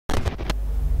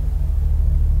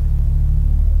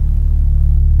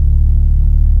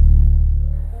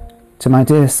To my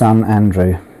dear son,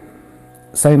 Andrew,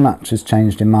 so much has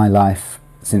changed in my life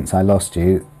since I lost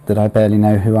you that I barely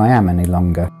know who I am any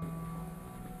longer.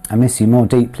 I miss you more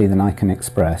deeply than I can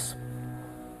express.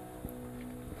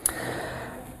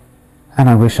 And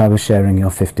I wish I was sharing your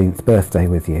 15th birthday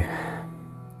with you.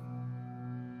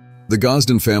 The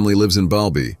Gosden family lives in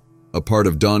Balby, a part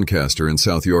of Doncaster in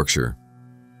South Yorkshire.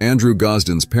 Andrew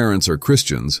Gosden's parents are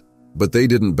Christians, but they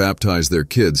didn't baptize their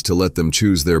kids to let them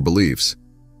choose their beliefs.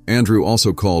 Andrew,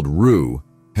 also called Roo,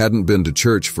 hadn't been to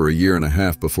church for a year and a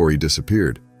half before he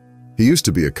disappeared. He used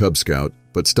to be a Cub Scout,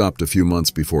 but stopped a few months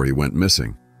before he went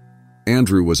missing.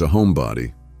 Andrew was a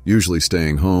homebody, usually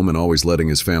staying home and always letting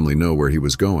his family know where he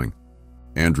was going.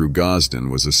 Andrew Gosden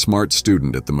was a smart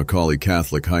student at the Macaulay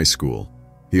Catholic High School.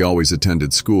 He always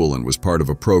attended school and was part of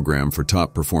a program for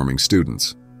top-performing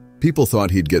students. People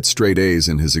thought he'd get straight A's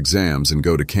in his exams and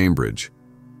go to Cambridge.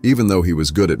 Even though he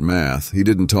was good at math, he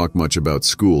didn't talk much about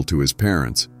school to his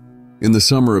parents. In the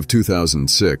summer of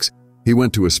 2006, he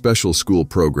went to a special school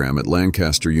program at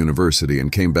Lancaster University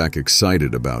and came back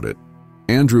excited about it.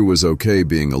 Andrew was okay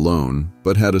being alone,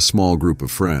 but had a small group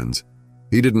of friends.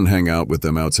 He didn't hang out with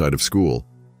them outside of school.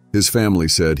 His family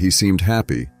said he seemed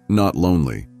happy, not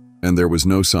lonely, and there was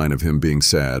no sign of him being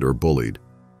sad or bullied.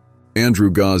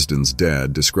 Andrew Gosden's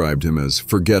dad described him as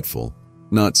forgetful,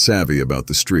 not savvy about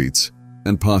the streets,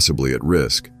 and possibly at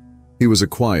risk. He was a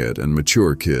quiet and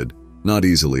mature kid, not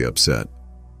easily upset.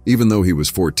 Even though he was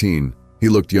 14, he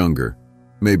looked younger,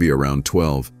 maybe around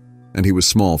 12, and he was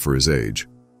small for his age.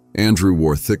 Andrew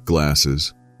wore thick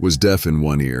glasses, was deaf in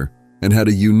one ear, and had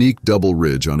a unique double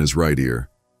ridge on his right ear.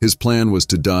 His plan was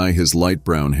to dye his light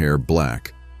brown hair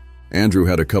black. Andrew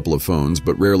had a couple of phones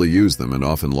but rarely used them and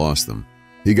often lost them.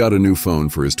 He got a new phone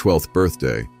for his 12th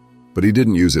birthday, but he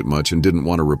didn't use it much and didn't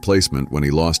want a replacement when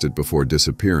he lost it before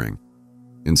disappearing.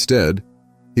 Instead,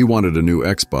 he wanted a new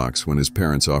Xbox when his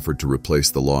parents offered to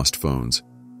replace the lost phones.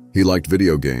 He liked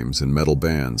video games and metal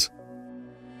bands.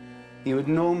 You would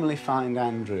normally find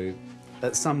Andrew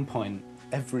at some point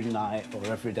every night or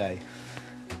every day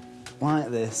like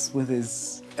this with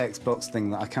his Xbox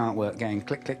thing that I can't work, going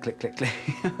click, click, click, click, click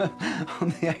on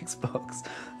the Xbox.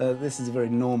 This is a very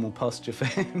normal posture for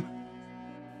him.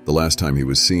 The last time he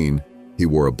was seen, he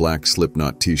wore a black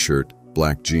Slipknot t-shirt,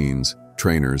 black jeans,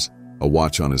 trainers, a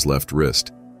watch on his left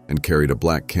wrist, and carried a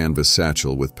black canvas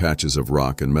satchel with patches of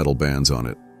rock and metal bands on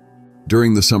it.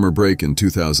 During the summer break in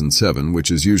 2007, which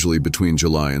is usually between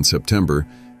July and September,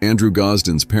 Andrew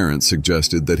Gosden's parents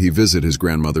suggested that he visit his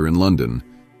grandmother in London.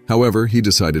 However, he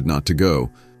decided not to go.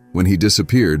 When he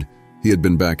disappeared, he had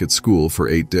been back at school for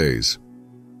 8 days.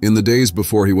 In the days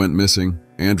before he went missing,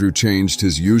 Andrew changed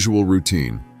his usual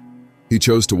routine. He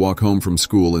chose to walk home from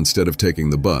school instead of taking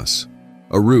the bus,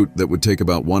 a route that would take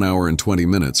about 1 hour and 20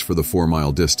 minutes for the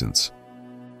 4-mile distance.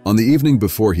 On the evening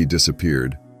before he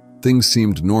disappeared, things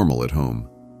seemed normal at home.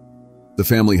 The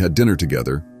family had dinner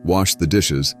together, washed the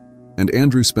dishes, and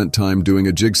Andrew spent time doing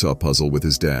a jigsaw puzzle with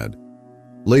his dad.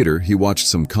 Later, he watched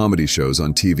some comedy shows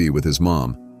on TV with his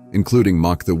mom, including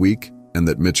Mock the Week and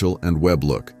That Mitchell and Webb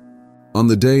Look. On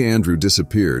the day Andrew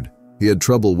disappeared, he had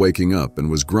trouble waking up and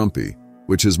was grumpy,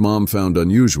 which his mom found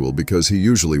unusual because he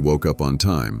usually woke up on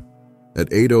time. At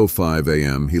 8:05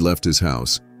 a.m., he left his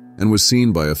house and was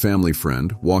seen by a family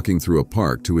friend walking through a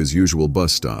park to his usual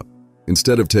bus stop.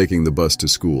 Instead of taking the bus to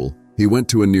school, he went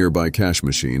to a nearby cash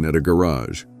machine at a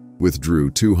garage,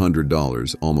 withdrew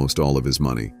 $200, almost all of his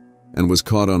money, and was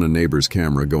caught on a neighbor's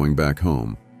camera going back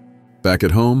home. Back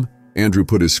at home, Andrew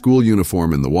put his school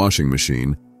uniform in the washing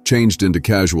machine, changed into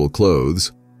casual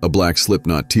clothes, a black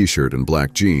Slipknot t-shirt and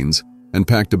black jeans, and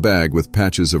packed a bag with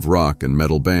patches of rock and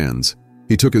metal bands.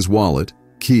 He took his wallet,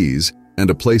 keys, and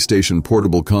a PlayStation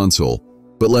portable console,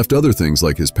 but left other things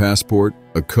like his passport,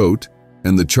 a coat,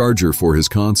 and the charger for his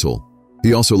console.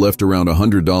 He also left around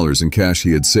 $100 in cash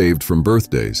he had saved from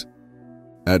birthdays.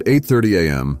 At 8:30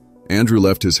 a.m., Andrew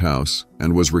left his house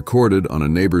and was recorded on a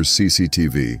neighbor's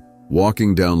CCTV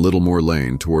walking down Littlemore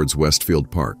Lane towards Westfield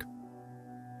Park.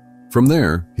 From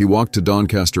there, he walked to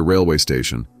Doncaster railway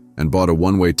station and bought a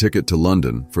one-way ticket to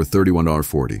London for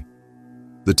 £31.40.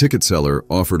 The ticket seller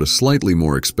offered a slightly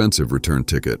more expensive return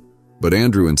ticket, but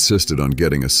Andrew insisted on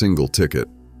getting a single ticket.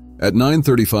 At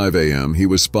 9:35 a.m., he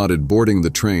was spotted boarding the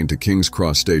train to King's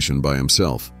Cross Station by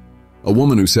himself. A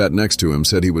woman who sat next to him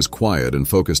said he was quiet and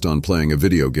focused on playing a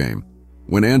video game.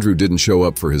 When Andrew didn't show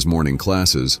up for his morning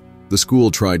classes, the school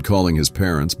tried calling his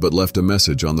parents but left a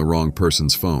message on the wrong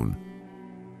person's phone.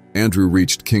 Andrew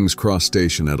reached King's Cross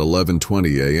Station at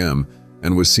 11:20 a.m.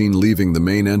 and was seen leaving the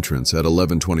main entrance at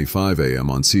 11:25 a.m.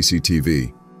 on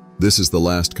CCTV. This is the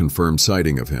last confirmed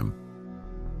sighting of him.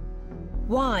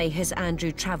 Why has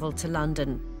Andrew travelled to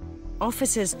London?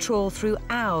 Officers trawl through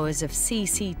hours of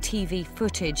CCTV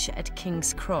footage at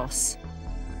King's Cross.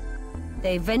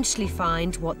 They eventually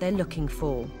find what they're looking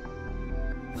for.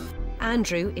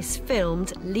 Andrew is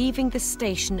filmed leaving the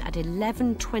station at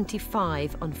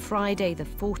 11:25 on Friday the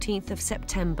 14th of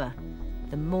September,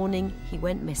 the morning he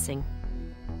went missing.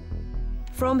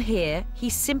 From here, he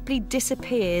simply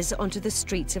disappears onto the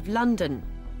streets of London.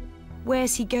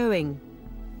 Where's he going?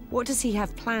 What does he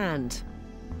have planned?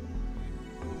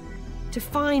 To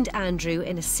find Andrew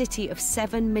in a city of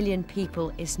 7 million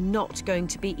people is not going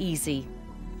to be easy,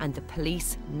 and the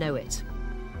police know it.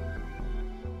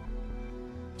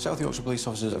 South Yorkshire police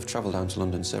officers have travelled down to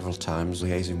London several times,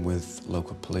 liaising with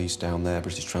local police down there,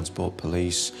 British Transport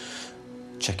Police,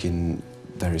 checking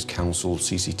various council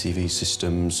CCTV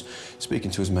systems,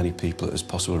 speaking to as many people as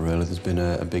possible, really. There's been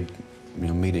a big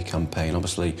media campaign.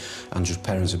 Obviously, Andrew's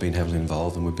parents have been heavily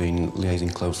involved, and we've been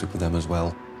liaising closely with them as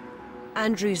well.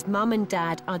 Andrew's mum and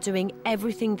dad are doing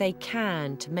everything they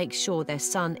can to make sure their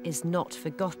son is not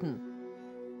forgotten.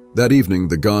 That evening,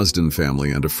 the Gosden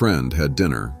family and a friend had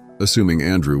dinner, assuming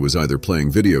Andrew was either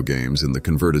playing video games in the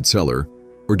converted cellar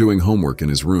or doing homework in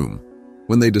his room.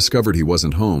 When they discovered he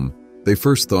wasn't home, they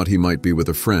first thought he might be with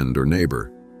a friend or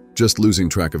neighbor, just losing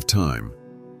track of time.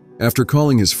 After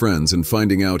calling his friends and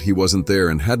finding out he wasn't there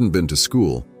and hadn't been to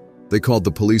school, they called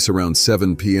the police around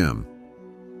 7 p.m.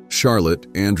 Charlotte,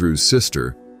 Andrew's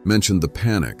sister, mentioned the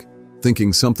panic,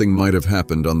 thinking something might have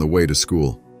happened on the way to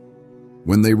school.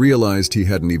 When they realized he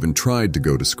hadn't even tried to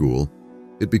go to school,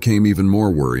 it became even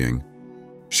more worrying.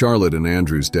 Charlotte and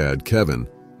Andrew's dad, Kevin,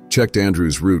 checked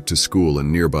Andrew's route to school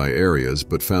in nearby areas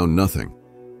but found nothing.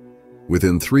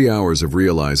 Within 3 hours of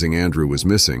realizing Andrew was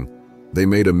missing, they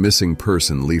made a missing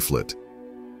person leaflet.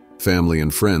 Family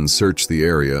and friends searched the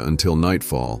area until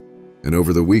nightfall, and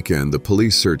over the weekend the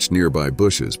police searched nearby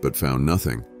bushes but found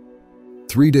nothing.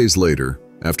 3 days later,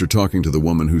 after talking to the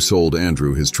woman who sold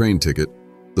Andrew his train ticket,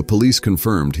 the police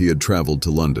confirmed he had traveled to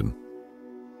London.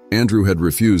 Andrew had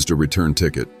refused a return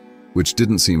ticket, which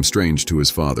didn't seem strange to his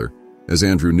father, as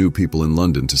Andrew knew people in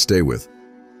London to stay with.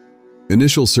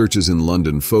 Initial searches in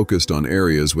London focused on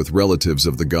areas with relatives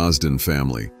of the Gosden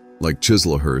family, like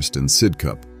Chislehurst and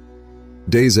Sidcup.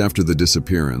 Days after the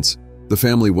disappearance, the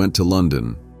family went to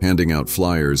London, handing out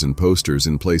flyers and posters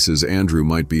in places Andrew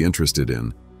might be interested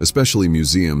in, especially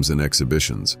museums and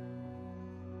exhibitions.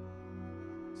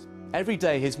 Every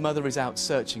day his mother is out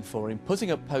searching for him, putting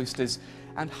up posters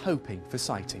and hoping for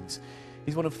sightings.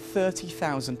 He's one of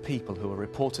 30,000 people who are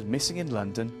reported missing in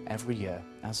London every year,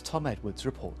 as Tom Edwards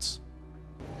reports.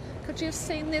 Could you have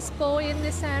seen this boy in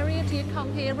this area? Do you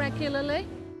come here regularly?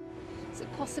 Is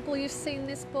it possible you've seen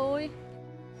this boy?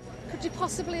 Could you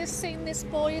possibly have seen this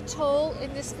boy at all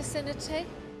in this vicinity?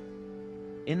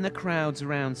 In the crowds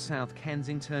around South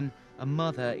Kensington, a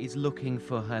mother is looking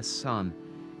for her son.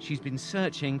 She's been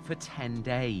searching for 10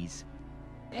 days.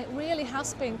 It really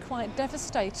has been quite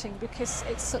devastating because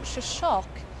it's such a shock,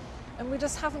 and we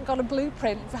just haven't got a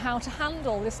blueprint for how to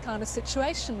handle this kind of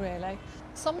situation, really.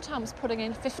 Sometimes putting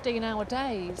in 15-hour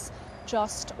days,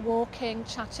 just walking,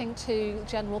 chatting to the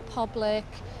general public,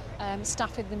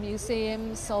 staff in the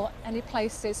museums or any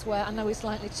places where I know he's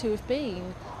likely to have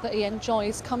been that he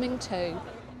enjoys coming to.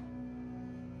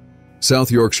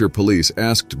 South Yorkshire Police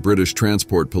asked British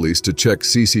Transport Police to check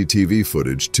CCTV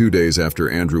footage 2 days after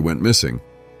Andrew went missing,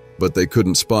 but they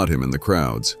couldn't spot him in the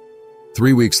crowds.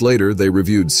 3 weeks later, they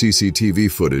reviewed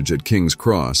CCTV footage at King's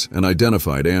Cross and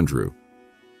identified Andrew.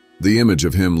 The image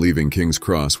of him leaving King's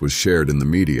Cross was shared in the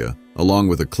media, along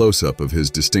with a close-up of his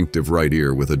distinctive right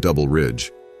ear with a double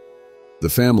ridge. The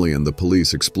family and the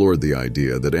police explored the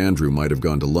idea that Andrew might have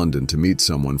gone to London to meet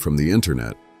someone from the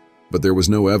internet, but there was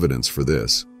no evidence for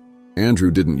this.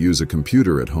 Andrew didn't use a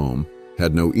computer at home,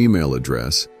 had no email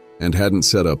address, and hadn't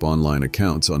set up online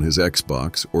accounts on his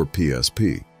Xbox or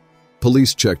PSP.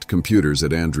 Police checked computers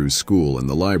at Andrew's school and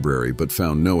the library but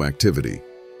found no activity.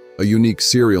 A unique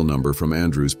serial number from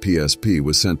Andrew's PSP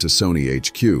was sent to Sony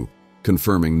HQ,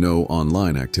 confirming no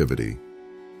online activity.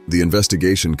 The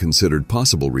investigation considered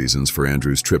possible reasons for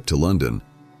Andrew's trip to London,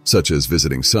 such as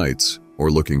visiting sites or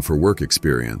looking for work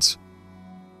experience.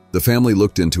 The family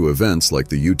looked into events like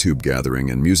the YouTube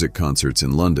gathering and music concerts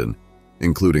in London,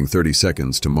 including 30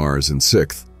 Seconds to Mars and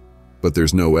Sixth, but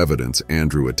there's no evidence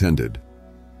Andrew attended.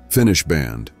 Finnish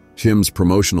band Hymn's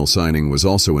promotional signing was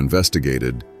also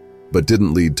investigated, but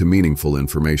didn't lead to meaningful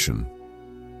information.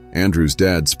 Andrew's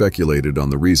dad speculated on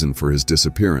the reason for his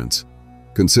disappearance,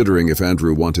 considering if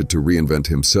Andrew wanted to reinvent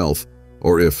himself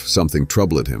or if something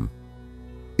troubled him.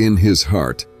 In his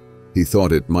heart, he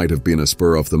thought it might have been a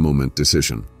spur-of-the-moment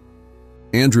decision.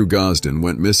 Andrew Gosden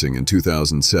went missing in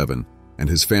 2007, and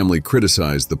his family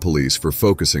criticized the police for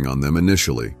focusing on them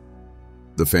initially.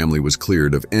 The family was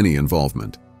cleared of any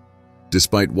involvement.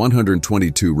 Despite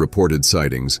 122 reported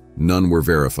sightings, none were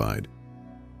verified.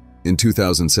 In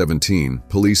 2017,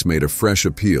 police made a fresh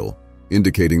appeal,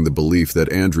 indicating the belief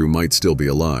that Andrew might still be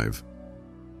alive.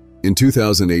 In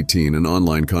 2018, an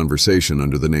online conversation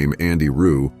under the name Andy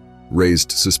Rue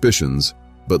raised suspicions,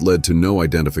 but led to no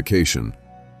identification.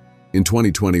 In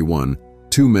 2021,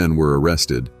 2 men were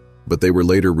arrested, but they were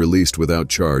later released without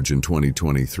charge in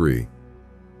 2023.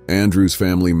 Andrew's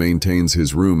family maintains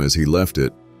his room as he left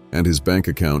it, and his bank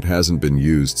account hasn't been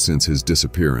used since his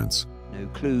disappearance. No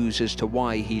clues as to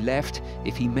why he left,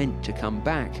 if he meant to come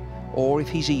back, or if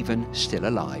he's even still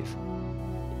alive.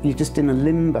 You're just in a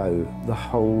limbo the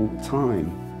whole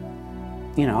time.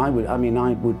 You know, I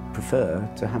would prefer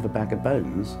to have a bag of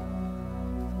bones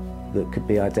that could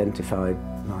be identified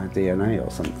by DNA or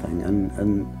something,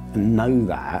 and know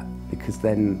that, because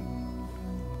then,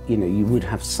 you know, you would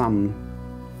have some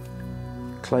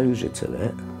closure to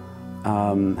it,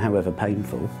 however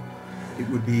painful. It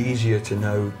would be easier to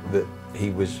know that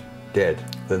he was dead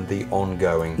than the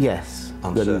ongoing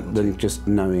uncertainty. Than just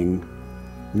knowing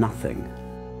nothing.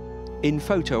 In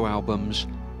photo albums,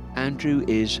 Andrew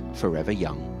is forever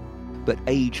young. But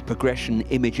age progression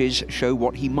images show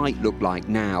what he might look like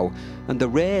now, and the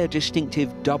rare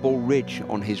distinctive double ridge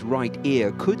on his right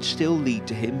ear could still lead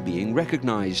to him being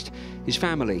recognised. His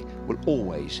family will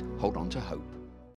always hold on to hope.